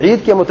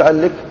عید کے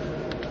متعلق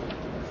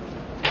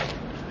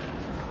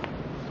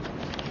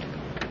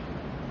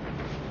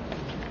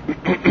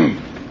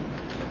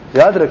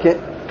یاد رکھیں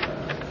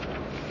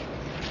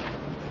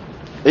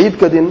عید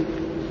کا دن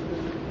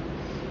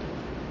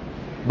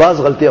بعض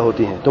غلطیاں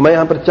ہوتی ہیں، تو میں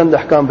یہاں پر چند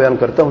احکام بیان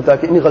کرتا ہوں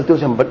تاکہ ان غلطیوں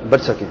سے ہم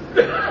بچ سکیں۔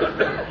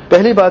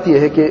 پہلی بات یہ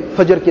ہے کہ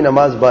فجر کی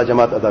نماز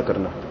باجماعت ادا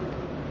کرنا۔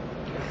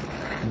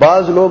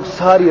 بعض لوگ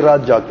ساری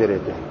رات جاگتے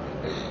رہتے ہیں،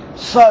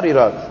 ساری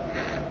رات،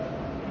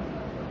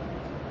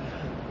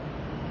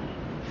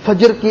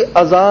 فجر کی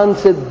اذان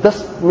سے 10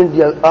 منٹ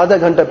یا آدھا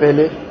گھنٹہ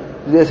پہلے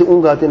جیسے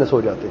اونگ آتے نہ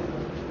سو جاتے ہیں،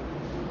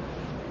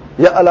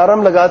 یا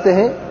الارم لگاتے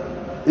ہیں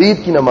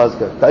عید کی نماز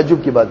کا۔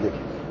 تعجب کی بات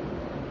دیکھیں،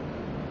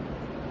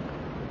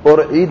 اور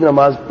عید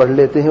نماز پڑھ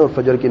لیتے ہیں اور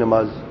فجر کی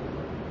نماز۔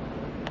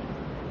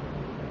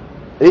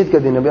 عید کا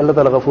دن ہے، اللہ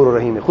تعالیٰ غفور و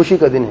رحیم ہے، خوشی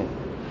کا دن ہے۔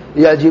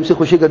 یہ عجیب سی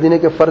خوشی کا دن ہے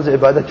کہ فرض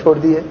عبادت چھوڑ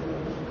دی ہے،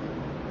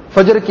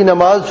 فجر کی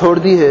نماز چھوڑ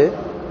دی ہے،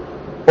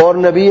 اور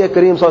نبی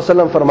کریم صلی اللہ علیہ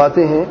وسلم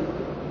فرماتے ہیں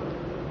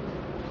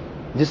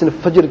جس نے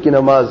فجر کی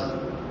نماز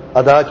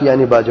ادا کی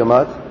یعنی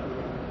باجماعت،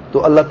 تو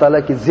اللہ تعالیٰ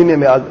کی ذمے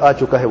میں آ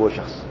چکا ہے وہ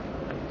شخص،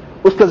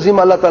 اس کا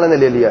ذمہ اللہ تعالیٰ نے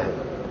لے لیا ہے۔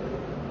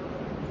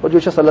 اور جو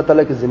شخص اللہ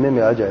تعالیٰ کے ذمے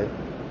میں آ جائے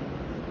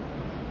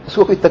اس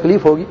کو کوئی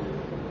تکلیف ہوگی،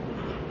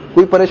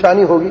 کوئی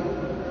پریشانی ہوگی؟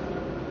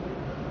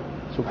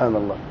 سبحان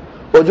اللہ۔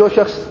 اور جو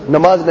شخص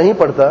نماز نہیں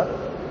پڑھتا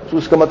تو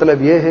اس کا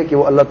مطلب یہ ہے کہ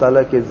وہ اللہ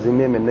تعالیٰ کے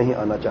ذمے میں نہیں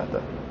آنا چاہتا،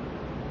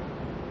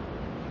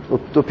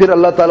 تو پھر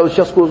اللہ تعالیٰ اس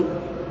شخص کو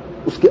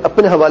اس کے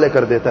اپنے حوالے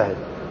کر دیتا ہے۔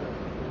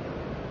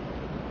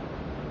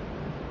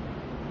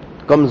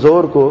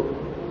 کمزور کو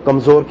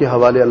کمزور کے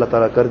حوالے اللہ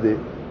تعالیٰ کر دے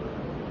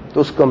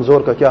تو اس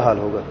کمزور کا کیا حال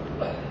ہوگا؟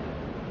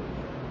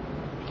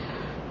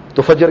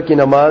 تو فجر کی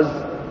نماز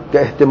کا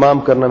اہتمام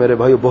کرنا میرے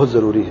بھائیو بہت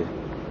ضروری ہے،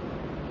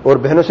 اور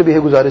بہنوں سے بھی یہ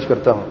گزارش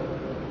کرتا ہوں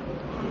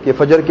کہ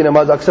فجر کی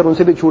نماز اکثر ان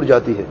سے بھی چھوٹ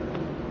جاتی ہے۔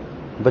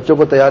 بچوں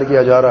کو تیار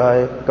کیا جا رہا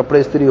ہے، کپڑے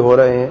استری ہو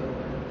رہے ہیں،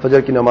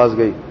 فجر کی نماز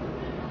گئی۔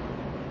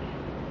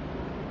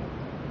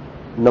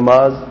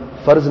 نماز،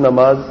 فرض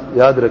نماز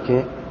یاد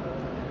رکھیں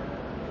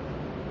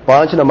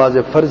 5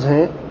 نمازیں فرض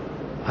ہیں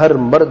ہر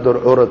مرد اور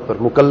عورت پر،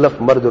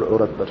 مکلف مرد اور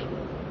عورت پر۔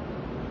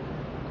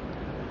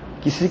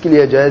 کسی کے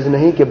لیے جائز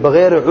نہیں کہ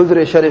بغیر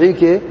عذر شرعی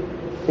کے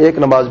ایک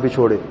نماز بھی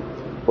چھوڑے،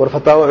 اور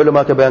فتاوی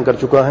علماء کے بیان کر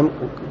چکا ہوں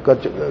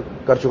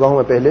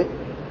میں پہلے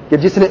کہ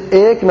جس نے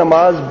ایک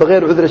نماز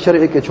بغیر عذر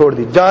شرعی کے چھوڑ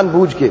دی جان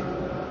بوجھ کے،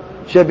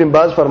 شیخ بن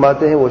باز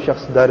فرماتے ہیں وہ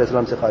شخص دائرہ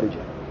اسلام سے خارج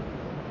ہے۔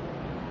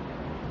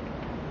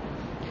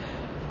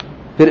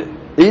 پھر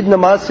عید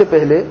نماز سے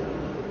پہلے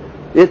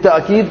یہ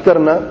تاکید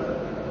کرنا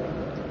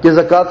کہ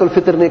زکوٰۃ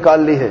الفطر نکال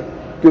لی ہے،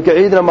 کیونکہ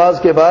عید نماز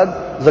کے بعد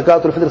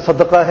زکوٰۃ الفطر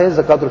صدقہ ہے،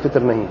 زکوٰۃ الفطر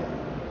نہیں ہے،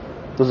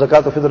 تو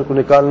زکوٰۃ الفطر کو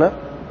نکالنا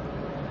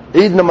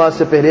عید نماز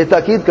سے پہلے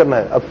تاکید کرنا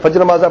ہے۔ اب فجر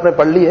نماز آپ نے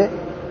پڑھ لی ہے،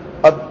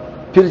 اب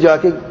پھر جا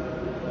کے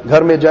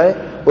گھر میں جائیں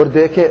اور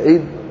دیکھیں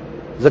عید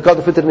زکوٰۃ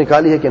الفطر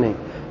نکالی ہے کہ نہیں۔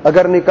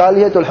 اگر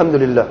نکالی ہے تو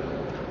الحمدللہ،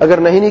 اگر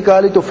نہیں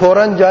نکالی تو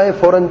فوراً جائیں،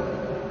 فوراً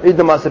عید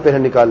نماز سے پہلے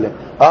نکال لیں۔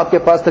 آپ کے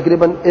پاس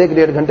تقریباً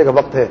 1-1.5 گھنٹے کا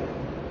وقت ہے،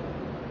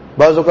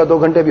 بعضوں کا 2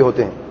 گھنٹے بھی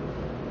ہوتے ہیں۔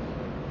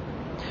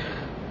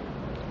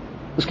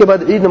 اس کے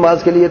بعد عید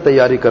نماز کے لیے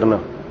تیاری کرنا،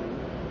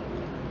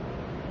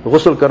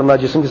 غسل کرنا،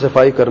 جسم کی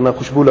صفائی کرنا،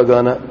 خوشبو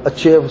لگانا،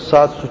 اچھے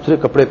صاف ستھرے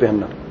کپڑے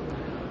پہننا۔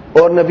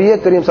 اور نبی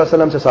کریم صلی اللہ علیہ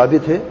وسلم سے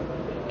ثابت ہے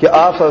کہ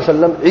آپ صلی اللہ علیہ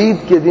وسلم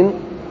عید کے دن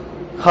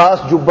خاص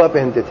جبہ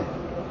پہنتے تھے،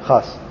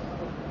 خاص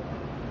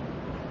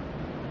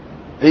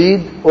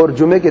عید اور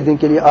جمعے کے دن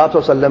کے لیے آپ صلی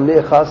اللہ علیہ وسلم نے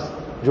ایک خاص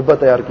جبہ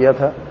تیار کیا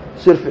تھا،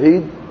 صرف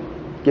عید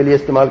کے لیے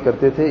استعمال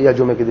کرتے تھے یا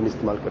جمعے کے دن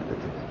استعمال کرتے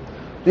تھے۔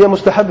 تو یہ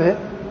مستحب ہے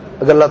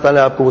اگر اللہ تعالیٰ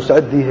نے آپ کو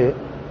وسعت دی ہے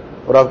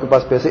اور آپ کے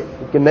پاس پیسے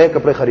کہ نئے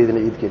کپڑے خرید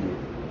لیں عید کے لیے۔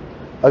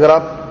 اگر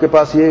آپ کے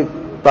پاس یہ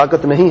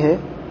طاقت نہیں ہے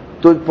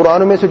تو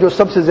پرانوں میں سے جو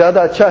سب سے زیادہ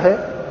اچھا ہے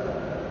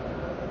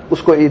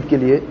اس کو عید کے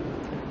لیے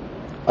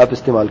آپ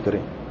استعمال کریں۔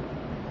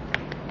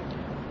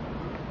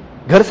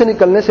 گھر سے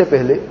نکلنے سے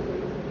پہلے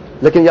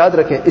لیکن یاد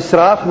رکھیں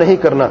اسراف نہیں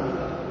کرنا،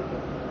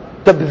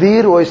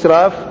 تبذیر و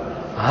اسراف،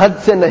 حد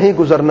سے نہیں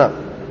گزرنا۔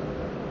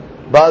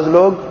 بعض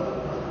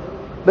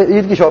لوگ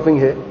عید کی شاپنگ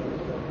ہے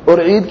اور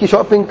عید کی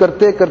شاپنگ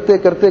کرتے کرتے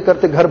کرتے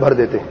کرتے گھر بھر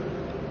دیتے ہیں۔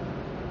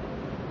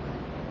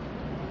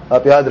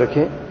 آپ یاد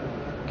رکھیں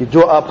کہ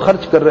جو آپ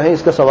خرچ کر رہے ہیں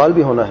اس کا سوال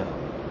بھی ہونا ہے۔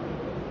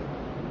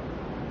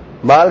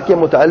 مال کے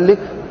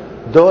متعلق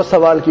 2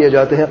 سوال کیے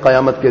جاتے ہیں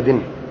قیامت کے دن۔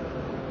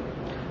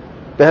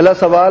 پہلا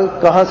سوال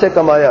کہاں سے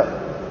کمایا؟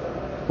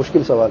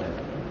 مشکل سوال ہے۔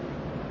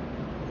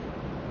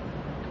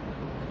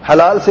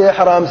 حلال سے یا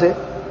حرام سے؟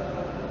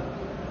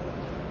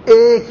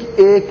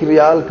 ایک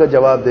ریال کا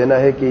جواب دینا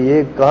ہے کہ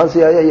یہ کہاں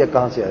سے آیا یا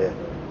کہاں سے آیا۔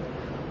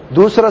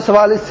 دوسرا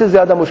سوال اس سے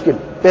زیادہ مشکل،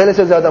 پہلے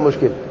سے زیادہ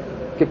مشکل،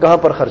 کہ کہاں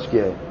پر خرچ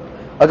کیا ہے۔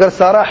 اگر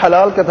سارا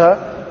حلال کا تھا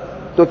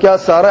تو کیا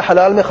سارا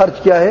حلال میں خرچ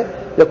کیا ہے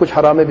یا کچھ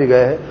حرام میں بھی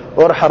گیا ہے؟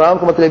 اور حرام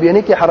کا مطلب یہ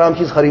نہیں کہ حرام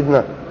چیز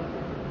خریدنا،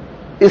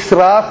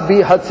 اسراف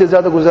بھی، حد سے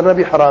زیادہ گزرنا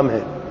بھی حرام ہے۔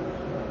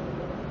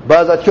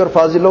 بعض اچھے اور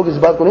فاضل لوگ اس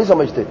بات کو نہیں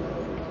سمجھتے،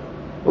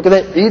 وہ کہتے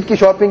ہیں عید کی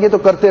شاپنگ ہے تو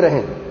کرتے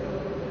رہیں،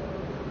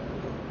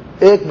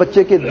 ایک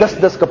بچے کے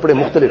 10 کپڑے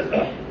مختلف،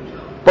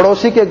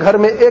 پڑوسی کے گھر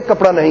میں ایک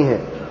کپڑا نہیں ہے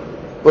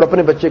اور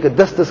اپنے بچے کے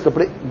 10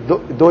 کپڑے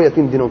 2 یا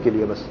 3 دنوں کے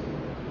لیے بس.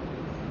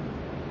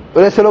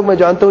 اور ایسے لوگ میں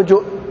جانتا ہوں جو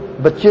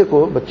بچے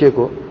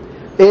کو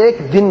ایک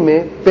دن میں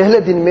پہلے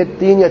دن میں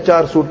 3 یا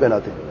 4 سوٹ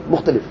پہناتے ہیں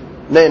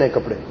مختلف نئے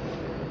کپڑے.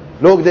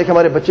 لوگ دیکھیں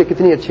ہمارے بچے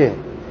کتنی اچھے ہیں,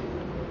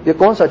 یہ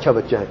کون سا اچھا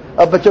بچہ ہے.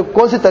 اب بچے کو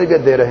کون سی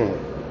تربیت دے رہے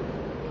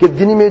ہیں کہ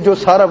دن میں جو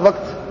سارا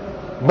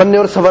وقت بننے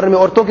اور سنورنے میں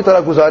عورتوں کی طرح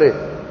گزارے,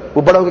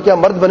 وہ بڑا ہو کے کیا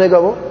مرد بنے گا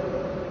وہ؟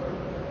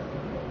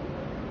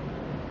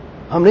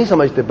 ہم نہیں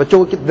سمجھتے بچوں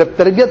کو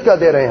تربیت کیا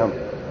دے رہے ہیں ہم.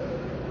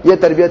 یہ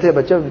تربیت ہے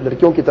بچہ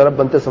لڑکیوں کی طرف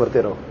بنتے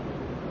سنورتے رہو.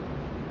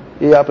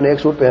 یہ آپ نے ایک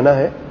سوٹ پہنا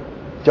ہے,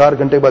 4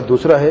 گھنٹے کے بعد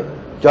دوسرا ہے,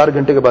 4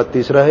 گھنٹے کے بعد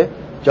تیسرا ہے,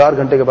 4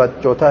 گھنٹے کے بعد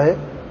چوتھا ہے,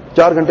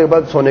 4 گھنٹے کے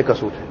بعد سونے کا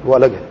سوٹ ہے, وہ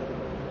الگ ہے.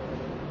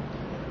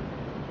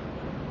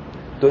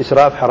 تو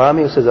اسراف حرام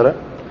ہے, اس سے ذرا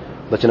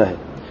بچنا ہے.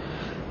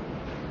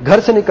 گھر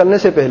سے نکلنے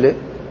سے پہلے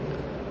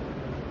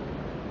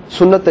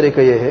سنت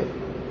طریقہ یہ ہے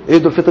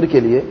عید الفطر کے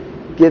لیے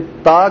کہ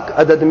طاق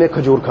عدد میں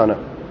کھجور کھانا,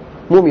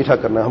 منہ میٹھا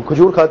کرنا. ہم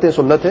کھجور کھاتے ہیں,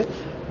 سنت ہے.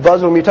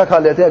 بعض لوگ میٹھا کھا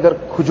لیتے ہیں. اگر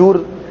کھجور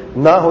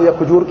نہ ہو یا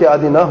کھجور کے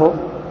عادی نہ ہو,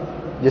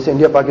 جیسے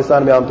انڈیا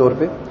پاکستان میں عام طور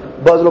پہ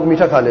بعض لوگ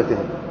میٹھا کھا لیتے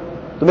ہیں,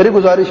 تو میری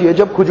گزارش یہ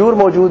جب کھجور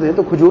موجود ہے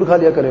تو کھجور کھا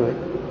لیا کریں بھائی.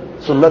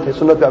 سنت ہے,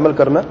 سنت پہ عمل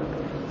کرنا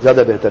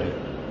زیادہ بہتر ہے.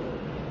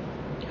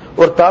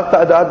 اور طاق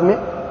تعداد میں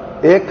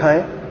 1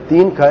 کھائیں,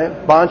 3 کھائیں,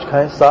 5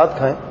 کھائیں, 7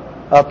 کھائیں,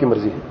 آپ کی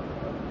مرضی ہے.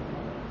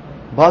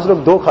 بعض لوگ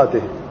 2 کھاتے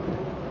ہیں.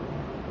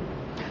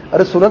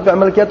 ارے سنت پہ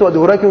عمل کیا تو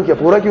ادھورا کیوں کیا,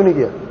 پورا کیوں نہیں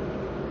کیا؟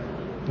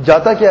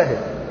 جاتا کیا ہے؟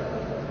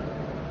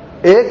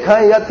 1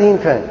 کھائیں یا 3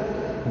 کھائیں,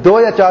 2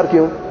 یا 4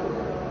 کیوں؟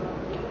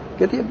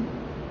 کہتی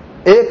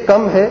ہے 1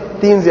 کم ہے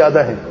 3 زیادہ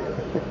ہے.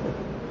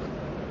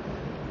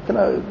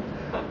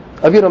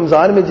 ابھی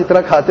رمضان میں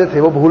جتنا کھاتے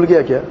تھے وہ بھول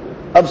گیا کیا؟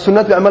 اب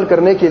سنت پہ عمل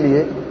کرنے کے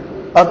لیے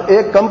اب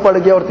 1 کم پڑ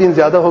گیا اور 3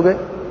 زیادہ ہو گئے.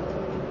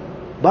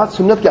 بات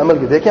سنت کے عمل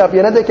کی. دیکھیں آپ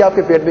یہ نہ دیکھیں آپ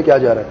کے پیٹ میں کیا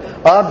جا رہا ہے,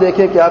 آپ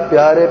دیکھیں کہ آپ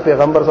پیارے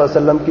پیغمبر صلی اللہ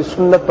علیہ وسلم کی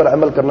سنت پر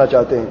عمل کرنا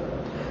چاہتے ہیں.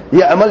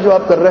 یہ عمل جو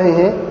آپ کر رہے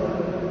ہیں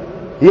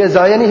یہ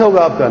ضائع نہیں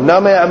ہوگا. آپ کا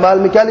نام اعمال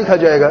میں کیا لکھا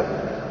جائے گا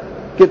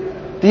کہ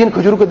 3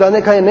 کھجور کے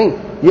دانے کھائے؟ نہیں,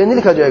 یہ نہیں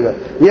لکھا جائے گا.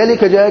 یہ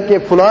لکھا جائے کہ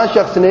فلاں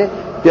شخص نے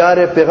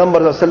پیارے پیغمبر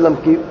صلی اللہ علیہ وسلم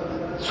کی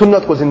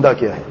سنت کو زندہ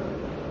کیا ہے,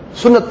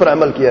 سنت پر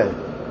عمل کیا ہے.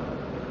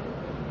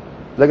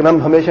 لیکن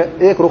ہم ہمیشہ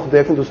ایک رخ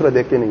دیکھیں دوسرا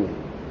دیکھتے نہیں ہیں.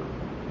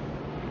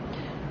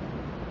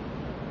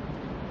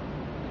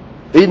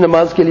 عید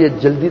نماز کے لیے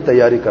جلدی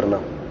تیاری کرنا.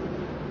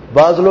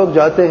 بعض لوگ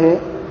جاتے ہیں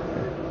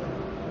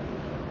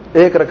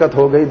 1 رکعت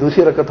ہو گئی,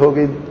 دوسری رکعت ہو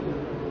گئی,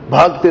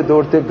 بھاگتے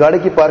دوڑتے, گاڑی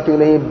کی پارکنگ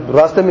نہیں,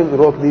 راستے میں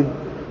روک دی,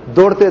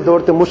 دوڑتے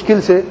دوڑتے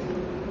مشکل سے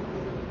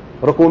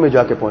رکوع میں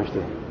جا کے پہنچتے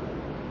ہیں.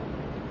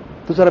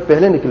 تو ذرا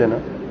پہلے نکلے نا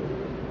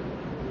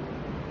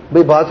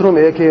بھئی. باتھ روم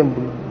ایک ہے,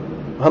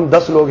 ہم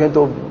 10 لوگ ہیں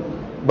تو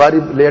باری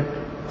لیٹ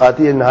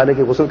آتی ہے نہانے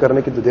کی, غسل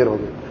کرنے کی تو دیر ہو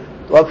گئی.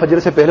 تو آپ فجر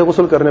سے پہلے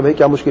غسل کرنے بھائی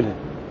کیا مشکل ہے؟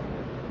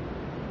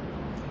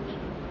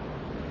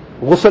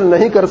 غسل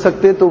نہیں کر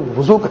سکتے تو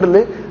وضو کر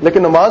لیں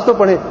لیکن نماز تو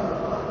پڑھیں.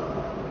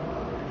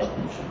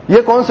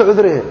 یہ کون سا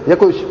عذر ہے؟ یہ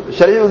کوئی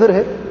شرعی عذر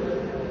ہے؟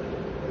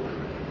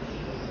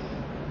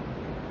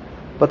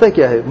 پتہ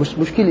کیا ہے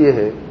مشکل یہ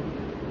ہے,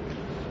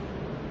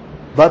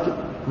 بات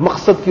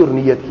مقصد کی اور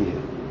نیت کی ہے,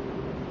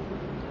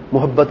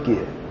 محبت کی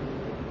ہے,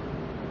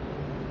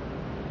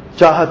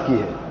 چاہت کی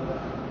ہے.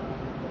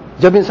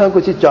 جب انسان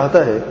کوئی چیز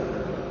چاہتا ہے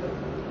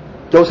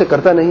کیا اسے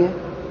کرتا نہیں ہے؟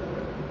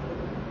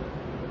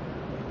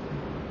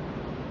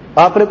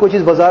 آپ نے کوئی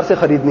چیز بازار سے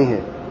خریدنی ہے,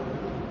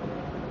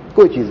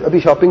 کوئی چیز, ابھی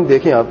شاپنگ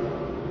دیکھیں آپ,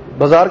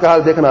 بازار کا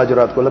حال دیکھنا آج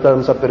رات کو, اللہ تعالیٰ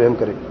ہم سب پہ رحم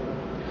کرے.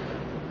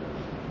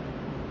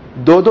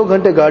 2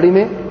 گھنٹے گاڑی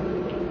میں,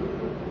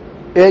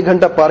 1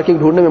 گھنٹہ پارکنگ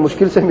ڈھونڈنے میں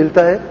مشکل سے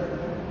ملتا ہے,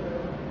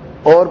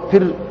 اور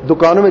پھر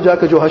دکانوں میں جا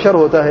کے جو حشر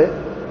ہوتا ہے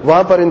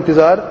وہاں پر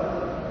انتظار.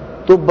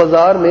 تو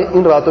بازار میں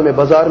ان راتوں میں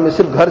بازار میں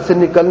صرف گھر سے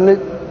نکلنے,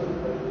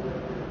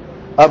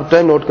 آپ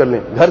ٹائم نوٹ کر لیں,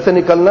 گھر سے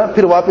نکلنا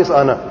پھر واپس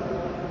آنا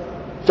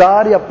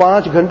 4 یا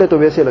 5 گھنٹے تو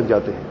ویسے لگ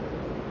جاتے ہیں.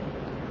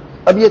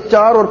 اب یہ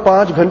 4 اور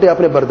 5 گھنٹے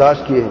آپ نے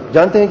برداشت کیے ہیں.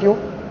 جانتے ہیں کیوں؟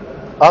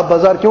 آپ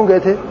بازار کیوں گئے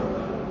تھے؟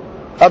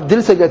 آپ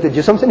دل سے گئے تھے,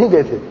 جسم سے نہیں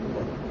گئے تھے.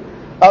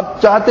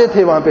 آپ چاہتے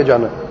تھے وہاں پہ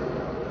جانا.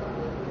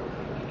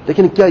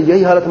 لیکن کیا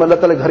یہی حالت میں اللہ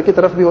تعالیٰ گھر کی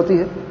طرف بھی ہوتی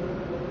ہے؟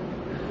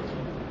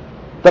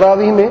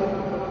 تراویح میں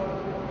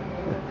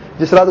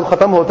جس رات کو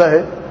ختم ہوتا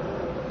ہے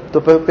تو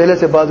پہلے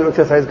سے بعض لوگ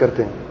ایکسرسائز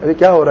کرتے ہیں. ابھی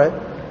کیا ہو رہا ہے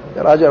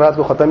یار, آج رات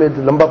کو ختم ہے,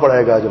 لمبا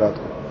پڑائے گا آج رات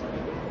کو.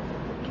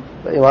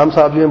 امام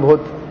صاحب جو ہیں بہت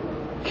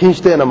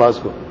کھینچتے ہیں نماز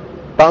کو,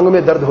 ٹانگوں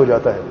میں درد ہو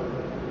جاتا ہے.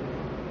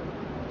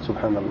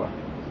 سبحان اللہ.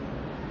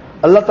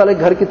 اللہ تعالیٰ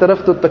گھر کی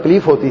طرف تو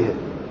تکلیف ہوتی ہے.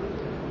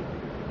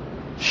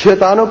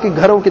 شیطانوں کے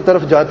گھروں کی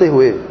طرف جاتے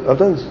ہوئے,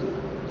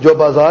 جو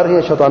بازار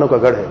ہے شیطانوں کا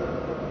گڑھ ہے,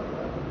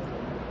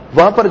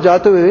 وہاں پر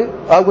جاتے ہوئے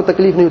آپ کو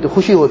تکلیف نہیں ہوتی,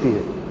 خوشی ہوتی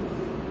ہے.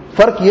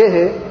 فرق یہ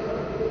ہے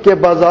کہ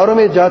بازاروں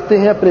میں جاتے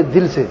ہیں اپنے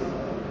دل سے,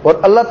 اور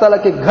اللہ تعالیٰ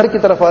کے گھر کی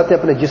طرف آتے ہیں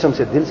اپنے جسم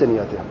سے, دل سے نہیں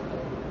آتے.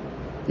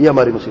 یہ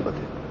ہماری مصیبت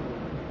ہے.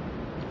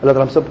 اللہ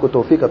تعالیٰ ہم سب کو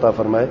توفیق عطا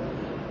فرمائے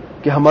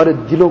کہ ہمارے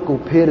دلوں کو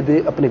پھیر دے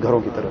اپنے گھروں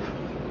کی طرف.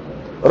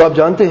 اور آپ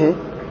جانتے ہیں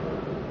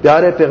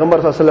پیارے پیغمبر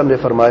صلی اللہ علیہ وسلم نے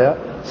فرمایا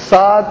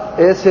 7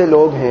 ایسے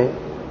لوگ ہیں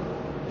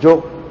جو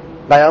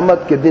قیامت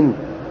کے دن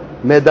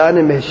میدان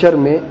محشر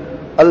میں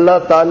اللہ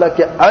تعالیٰ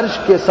کے عرش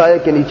کے سائے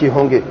کے نیچے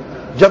ہوں گے،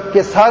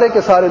 جبکہ سارے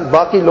کے سارے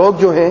باقی لوگ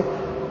جو ہیں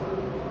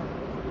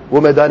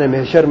وہ میدان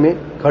محشر میں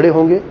کھڑے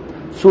ہوں گے،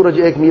 سورج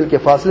 1 میل کے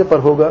فاصلے پر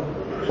ہوگا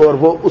اور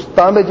وہ اس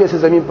تانبے جیسے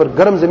زمین پر،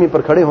 گرم زمین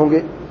پر کھڑے ہوں گے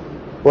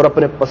اور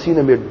اپنے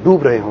پسینے میں ڈوب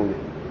رہے ہوں گے۔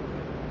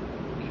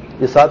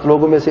 یہ 7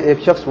 لوگوں میں سے ایک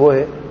شخص وہ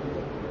ہے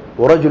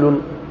وَرَجُلٌ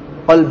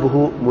قَلْبُهُ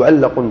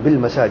مُعَلَّقٌ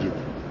بِالْمَسَاجِدِ،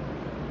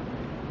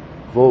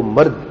 وہ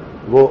مرد،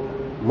 وہ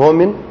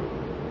مومن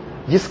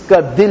جس کا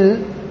دل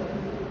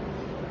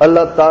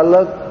اللہ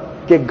تعالی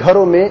کے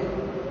گھروں میں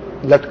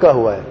لٹکا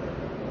ہوا ہے۔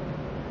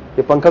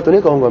 یہ پنکھا تو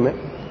نہیں کہوں گا میں،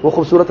 وہ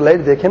خوبصورت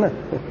لائٹ دیکھے نا،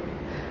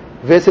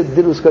 ویسے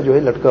دل اس کا جو ہے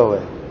لٹکا ہوا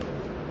ہے۔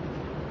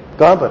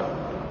 کہاں پر؟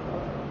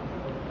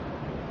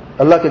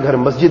 اللہ کے گھر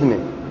مسجد میں۔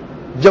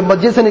 جب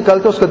مسجد سے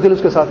نکلتا اس کا دل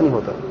اس کے ساتھ نہیں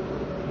ہوتا۔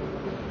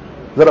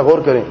 ذرا غور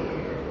کریں،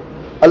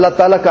 اللہ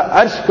تعالیٰ کا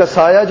عرش کا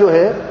سایہ جو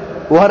ہے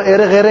وہ ہر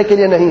ایرے غیرے کے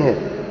لیے نہیں ہے،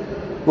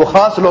 وہ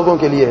خاص لوگوں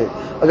کے لیے ہے۔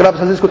 اگر آپ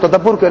اس حدیث کو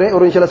تدبر کریں،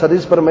 اور انشاءاللہ اس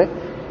حدیث پر میں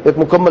ایک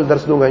مکمل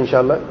درس دوں گا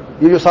انشاءاللہ۔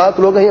 یہ جو 7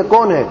 لوگ ہیں یہ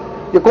کون ہیں؟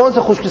 یہ کون سے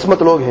خوش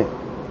قسمت لوگ ہیں؟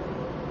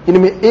 ان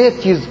میں ایک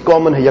چیز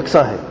کامن ہے،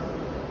 یکساں ہے،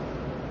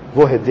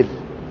 وہ ہے دل۔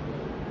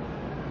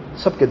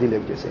 سب کے دل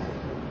ایک جیسے ہیں۔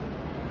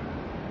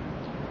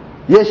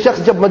 یہ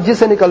شخص جب مسجد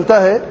سے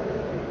نکلتا ہے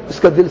اس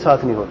کا دل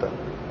ساتھ نہیں ہوتا،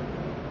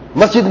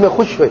 مسجد میں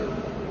خوش ہے،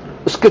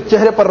 اس کے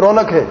چہرے پر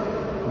رونق ہے،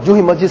 جو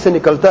ہی مسجد سے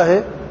نکلتا ہے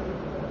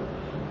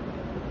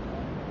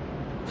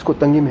اس کو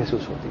تنگی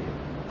محسوس ہوتی ہے۔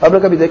 آپ نے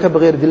کبھی دیکھا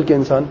بغیر دل کے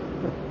انسان؟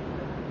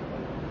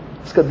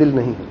 اس کا دل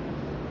نہیں ہے۔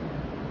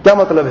 کیا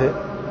مطلب ہے؟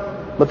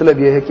 مطلب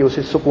یہ ہے کہ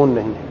اسے سکون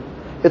نہیں ہے،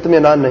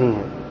 اطمینان نہیں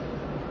ہے۔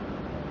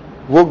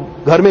 وہ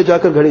گھر میں جا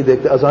کر گھڑی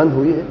دیکھتے، اذان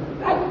ہوئی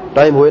ہے،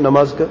 ٹائم ہوئے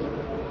نماز کا،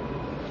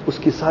 اس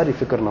کی ساری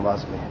فکر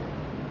نماز میں ہے۔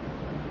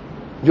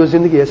 جو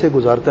زندگی ایسے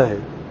گزارتا ہے،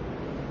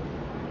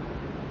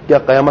 کیا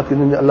قیامت کے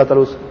دن اللہ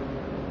تعالیٰ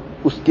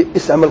اس کے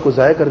اس عمل کو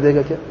ضائع کر دے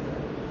گا کیا؟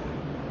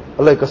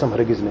 اللہ کی قسم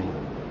ہرگز نہیں۔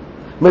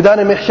 میدان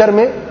محشر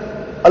میں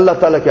اللہ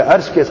تعالیٰ کے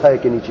عرش کے سائے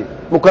کے نیچے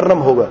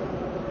مکرم ہوگا۔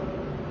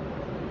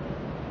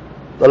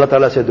 تو اللہ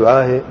تعالیٰ سے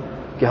دعا ہے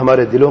کہ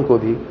ہمارے دلوں کو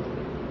بھی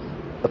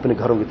اپنے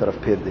گھروں کی طرف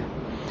پھیر دے۔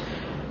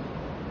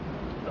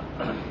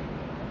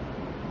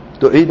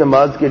 تو عید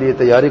نماز کے لیے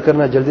تیاری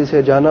کرنا، جلدی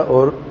سے جانا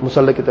اور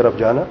مصلی کی طرف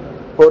جانا،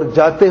 اور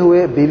جاتے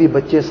ہوئے بیوی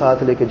بچے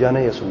ساتھ لے کے جانا،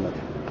 یہ سنت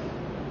ہے۔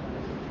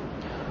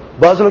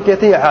 بعض لوگ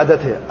کہتے ہیں یہ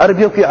عادت ہے،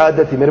 عربیوں کی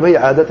عادت ہے، میرے بھائی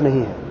عادت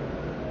نہیں ہے۔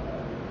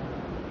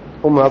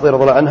 ام عطیہ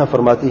رضی اللہ عنہا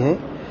فرماتی ہیں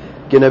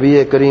کہ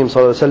نبی کریم صلی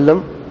اللہ علیہ وسلم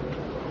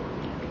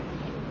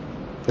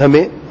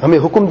ہمیں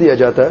حکم دیا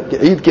جاتا ہے کہ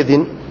عید کے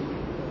دن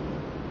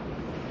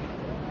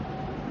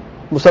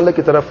مصلی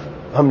کی طرف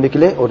ہم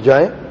نکلیں اور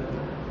جائیں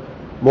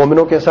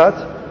مومنوں کے ساتھ،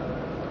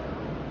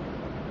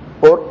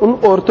 اور ان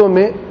عورتوں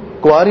میں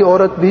کنواری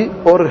عورت بھی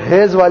اور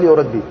حیض والی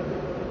عورت بھی۔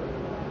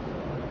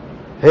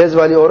 حیض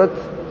والی عورت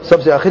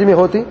سب سے آخر میں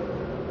ہوتی،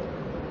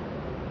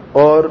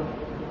 اور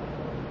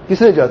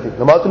کس نے جاتی؟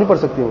 نماز تو نہیں پڑھ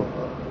سکتی وہ،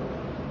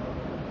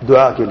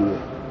 دعا کے لیے۔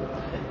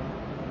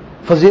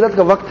 فضیلت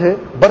کا وقت ہے،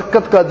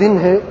 برکت کا دن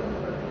ہے،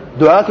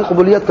 دعا کی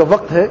قبولیت کا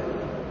وقت ہے،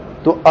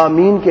 تو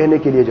آمین کہنے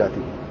کے لیے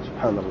جاتی ہے۔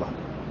 سبحان اللہ،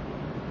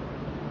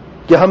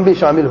 کہ ہم بھی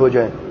شامل ہو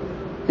جائیں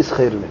اس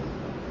خیر میں۔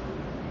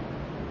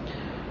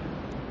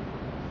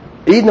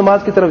 عید نماز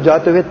کی طرف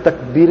جاتے ہوئے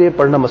تکبیریں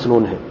پڑھنا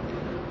مسنون ہے،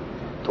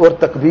 اور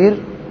تکبیر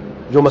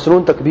جو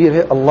مسنون تکبیر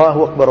ہے، اللہ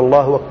اکبر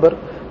اللہ اکبر،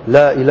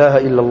 لا الہ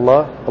الا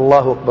اللہ،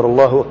 اللہ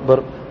اکبر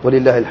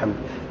وللہ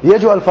الحمد۔ یہ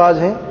جو الفاظ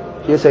ہیں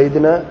یہ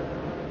سیدنا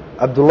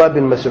عبداللہ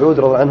بن مسعود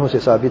رضی اللہ عنہ سے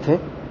ثابت ہیں۔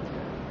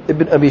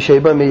 ابن ابی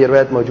شیبہ میں یہ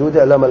روایت موجود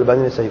ہے، علامہ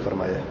البانی نے صحیح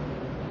فرمایا ہے،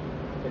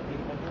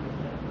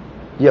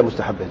 یہ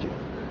مستحب ہے جی۔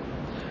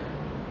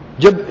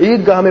 جب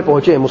عید گاہ میں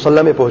پہنچے،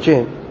 مصلی میں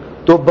پہنچے،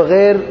 تو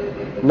بغیر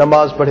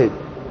نماز پڑھے،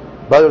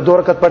 بعض 2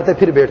 رکعت پڑھتے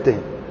پھر بیٹھتے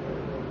ہیں،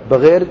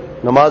 بغیر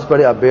نماز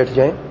پڑھے آپ بیٹھ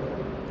جائیں،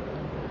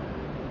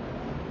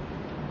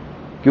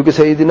 کیونکہ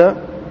سیدنا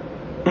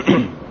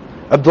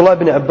عبداللہ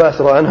بن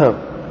عباس رضی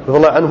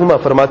اللہ عنہما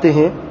فرماتے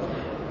ہیں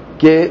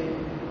کہ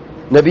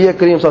نبی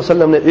کریم صلی اللہ علیہ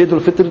وسلم نے عید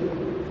الفطر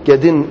کے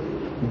دن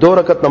 2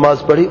 رکعت نماز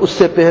پڑھی، اس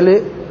سے پہلے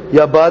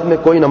یا بعد میں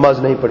کوئی نماز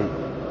نہیں پڑھی۔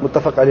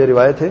 متفق علیہ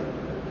روایت ہے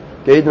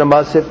کہ عید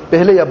نماز سے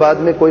پہلے یا بعد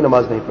میں کوئی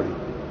نماز نہیں پڑھی۔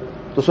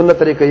 تو سنت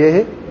طریقہ یہ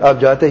ہے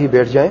آپ جاتے ہی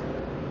بیٹھ جائیں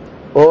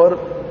اور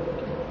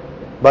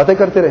باتیں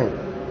کرتے رہیں،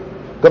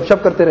 گپ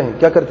شپ کرتے رہیں،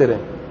 کیا کرتے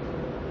رہیں؟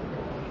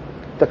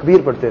 تکبیر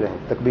پڑھتے رہیں۔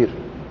 تکبیر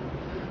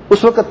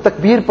اس وقت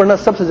تکبیر پڑھنا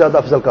سب سے زیادہ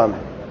افضل کام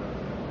ہے،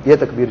 یہ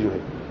تکبیر جو ہے،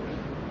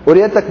 اور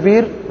یہ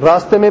تکبیر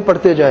راستے میں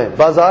پڑھتے جائیں،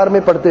 بازار میں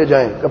پڑھتے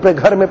جائیں، اپنے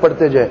گھر میں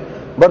پڑھتے جائیں،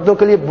 مردوں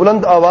کے لیے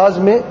بلند آواز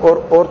میں اور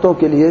عورتوں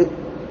کے لیے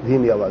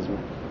دھیمی آواز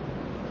میں۔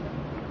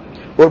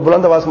 اور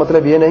بلند آواز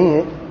مطلب یہ نہیں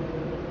ہے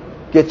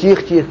کہ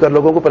چیخ چیخ کر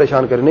لوگوں کو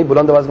پریشان کریں، نہیں،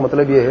 بلند آواز کا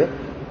مطلب یہ ہے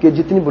کہ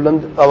جتنی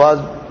بلند آواز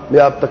میں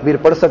آپ تکبیر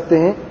پڑھ سکتے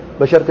ہیں،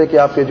 بشرطے کہ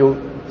آپ کے جو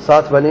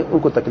ساتھ والے ان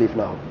کو تکلیف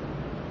نہ ہو۔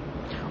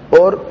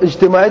 اور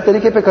اجتماعی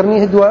طریقے پہ کرنی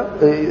ہے دعا،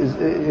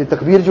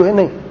 تکبیر جو ہے،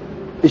 نہیں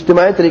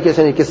اجتماعی طریقے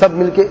سے نہیں کہ سب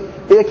مل کے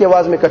ایک ہی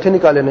آواز میں اکٹھے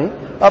نکالے، نہیں،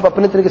 آپ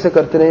اپنے طریقے سے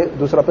کرتے رہے,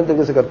 دوسرا اپنے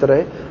طریقے سے کرتے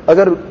رہے,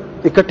 اگر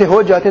اکٹھے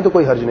ہو جاتے ہیں تو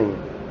کوئی حرج نہیں ہے.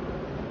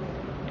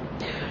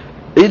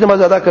 عید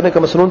نماز ادا کرنے کا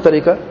مسنون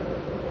طریقہ,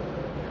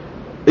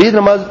 عید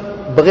نماز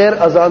بغیر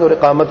اذان اور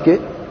اقامت کے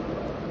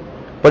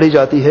پڑھی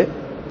جاتی ہے.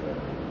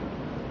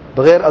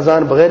 بغیر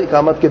اذان بغیر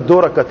اقامت کے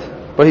 2 رکعت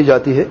پڑھی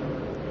جاتی ہے.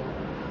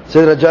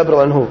 سیدنا جابر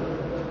عنہ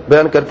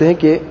بیان کرتے ہیں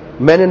کہ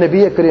میں نے نبی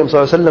کریم صلی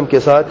اللہ علیہ وسلم کے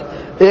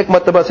ساتھ 1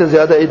 مرتبہ سے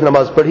زیادہ عید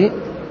نماز پڑھی.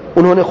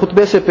 انہوں نے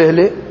خطبے سے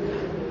پہلے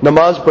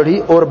نماز پڑھی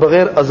اور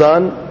بغیر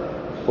اذان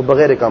اور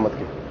بغیر اقامت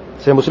کے.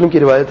 صحیح مسلم کی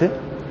روایت ہے.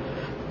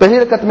 پہلی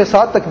رکعت میں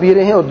 7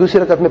 تکبیریں ہیں اور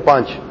دوسری رکعت میں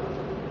 5.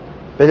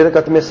 پہلی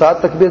رکعت میں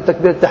 7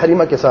 تکبیر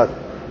تحریمہ کے ساتھ,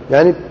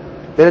 یعنی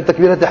پہلے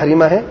تکبیر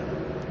تحریمہ ہے,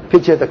 پھر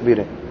 6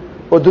 تکبیریں,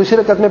 اور دوسری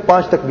رکعت میں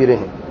 5 تکبیریں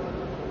ہیں.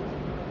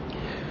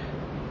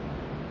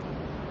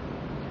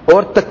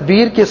 اور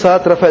تکبیر کے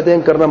ساتھ رفع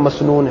دین کرنا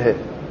مسنون ہے.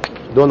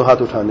 دونوں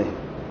ہاتھ اٹھانے ہیں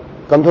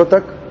کندھوں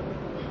تک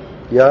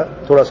یا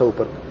تھوڑا سا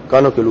اوپر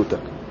کانوں کے لو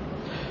تک.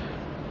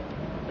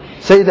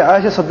 سیدہ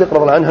عائشہ صدیقہ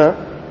رضی اللہ عنہا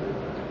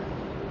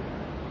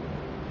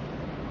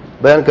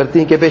بیان کرتی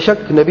ہیں کہ بے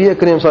شک نبی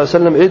کریم صلی اللہ علیہ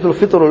وسلم عید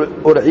الفطر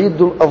اور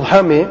عید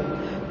الاضحیٰ میں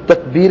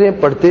تکبیریں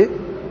پڑھتے,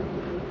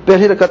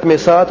 پہلی رکعت میں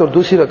 7 اور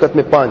دوسری رکعت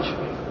میں 5.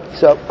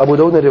 اسے ابو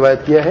داؤد نے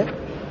روایت کیا ہے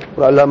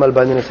اور علامہ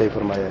البانی نے صحیح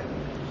فرمایا ہے.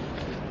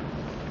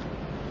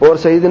 اور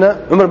سیدنا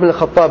عمر بن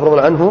الخطاب رضی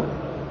اللہ عنہ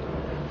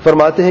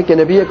فرماتے ہیں کہ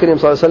نبی کریم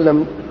صلی اللہ علیہ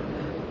وسلم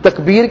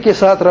تکبیر کے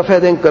ساتھ رفع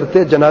دین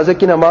کرتے جنازے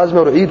کی نماز میں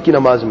اور عید کی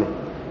نماز میں.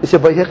 اسے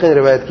بیہقی نے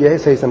روایت کیا ہے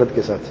صحیح سند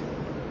کے ساتھ.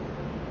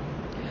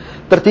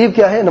 ترتیب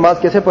کیا ہے, نماز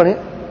کیسے پڑھیں؟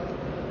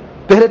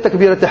 پہلے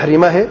تکبیر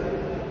تحریمہ ہے,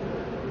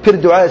 پھر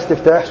دعا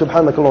استفتاح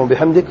سبحانک اللہم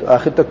وبحمدک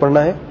آخر تک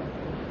پڑھنا ہے,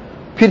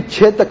 پھر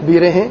 6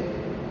 تکبیریں ہیں,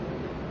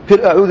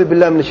 پھر اعوذ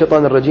باللہ من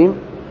الشیطان الرجیم,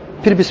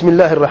 پھر بسم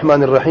اللہ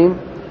الرحمن الرحیم,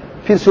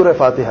 پھر سورہ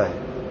فاتحہ ہے.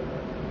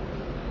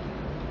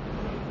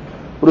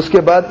 اور اس کے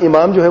بعد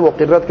امام جو ہے وہ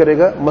قرات کرے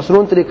گا.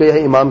 مسنون طریقہ یہ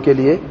ہے امام کے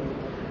لیے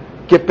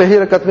کہ پہلی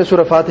رکعت میں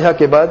سورہ فاتحہ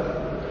کے بعد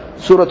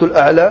سورۃ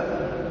الاعلی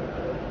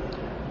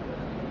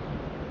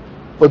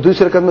اور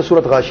دوسری رکعت میں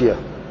سورۃ غاشیہ,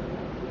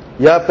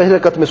 یا پہلی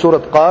رکعت میں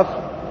سورۃ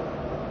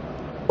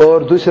قاف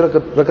اور دوسری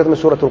رکعت میں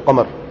سورۃ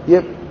القمر.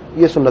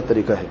 یہ سنت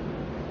طریقہ ہے.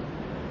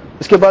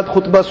 اس کے بعد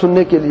خطبہ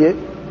سننے کے لیے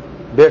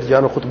بیٹھ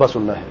جانا, خطبہ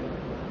سننا ہے,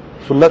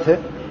 سنت ہے.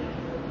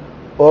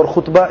 اور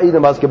خطبہ عید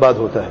نماز کے بعد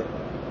ہوتا ہے.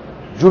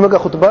 جمعہ کا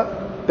خطبہ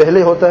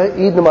پہلے ہوتا ہے,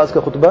 عید نماز کا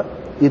خطبہ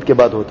عید کے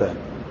بعد ہوتا ہے.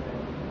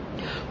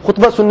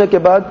 خطبہ سننے کے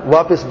بعد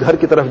واپس گھر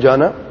کی طرف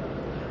جانا,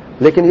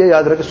 لیکن یہ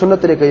یاد رکھیں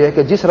سنت طریقہ یہ ہے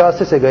کہ جس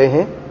راستے سے گئے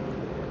ہیں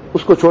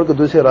اس کو چھوڑ کے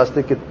دوسرے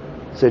راستے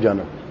سے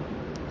جانا.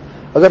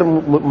 اگر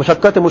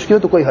مشقت مشکل ہے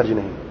تو کوئی حرج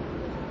نہیں,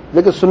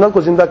 لیکن سنت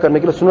کو زندہ کرنے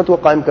کے لیے, سنت کو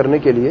قائم کرنے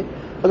کے لیے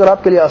اگر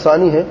آپ کے لیے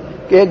آسانی ہے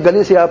کہ ایک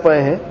گلی سے آپ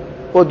آئے ہیں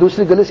اور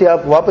دوسری گلی سے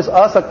آپ واپس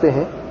آ سکتے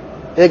ہیں,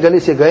 ایک گلی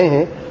سے گئے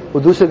ہیں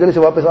اور دوسری گلی سے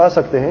واپس آ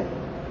سکتے ہیں,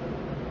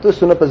 تو اس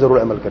سنت پر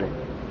ضرور عمل کریں.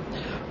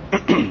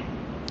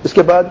 اس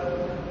کے بعد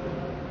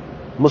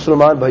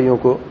مسلمان بھائیوں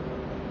کو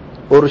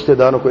اور رشتہ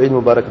داروں کو عید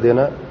مبارک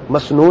دینا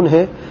مسنون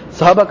ہے.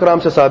 صحابہ کرام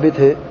سے ثابت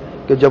ہے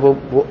کہ جب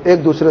وہ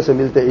ایک دوسرے سے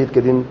ملتے عید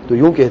کے دن تو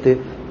یوں کہتے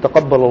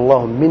تقبل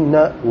اللہ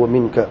منا و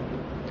منک,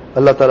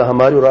 اللہ تعالی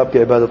ہماری اور آپ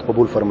کی عبادت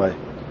قبول فرمائے.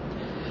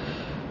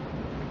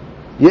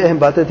 یہ اہم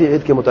باتیں تھیں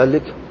عید کے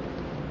متعلق.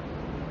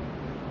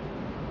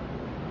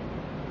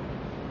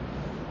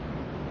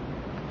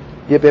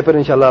 یہ پیپر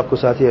انشاءاللہ آپ کو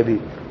ساتھی ابھی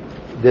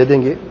دے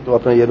دیں گے, تو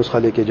اپنا یہ نسخہ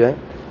لے کے جائیں.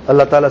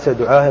 اللہ تعالیٰ سے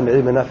دعا ہے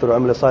علم نافع اور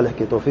عمل صالح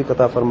کی توفیق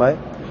عطا فرمائے,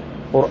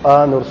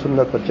 قرآن اور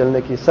سنت پر چلنے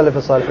کی, سلف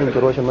صالحین کے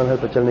روشن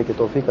منہج پر چلنے کی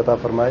توفیق عطا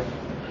فرمائے.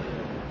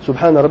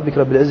 سبحان ربک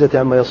رب العزة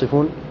عما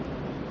یصفون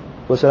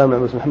وسلام علی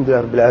المرسلین الحمد للہ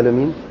رب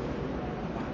العالمین.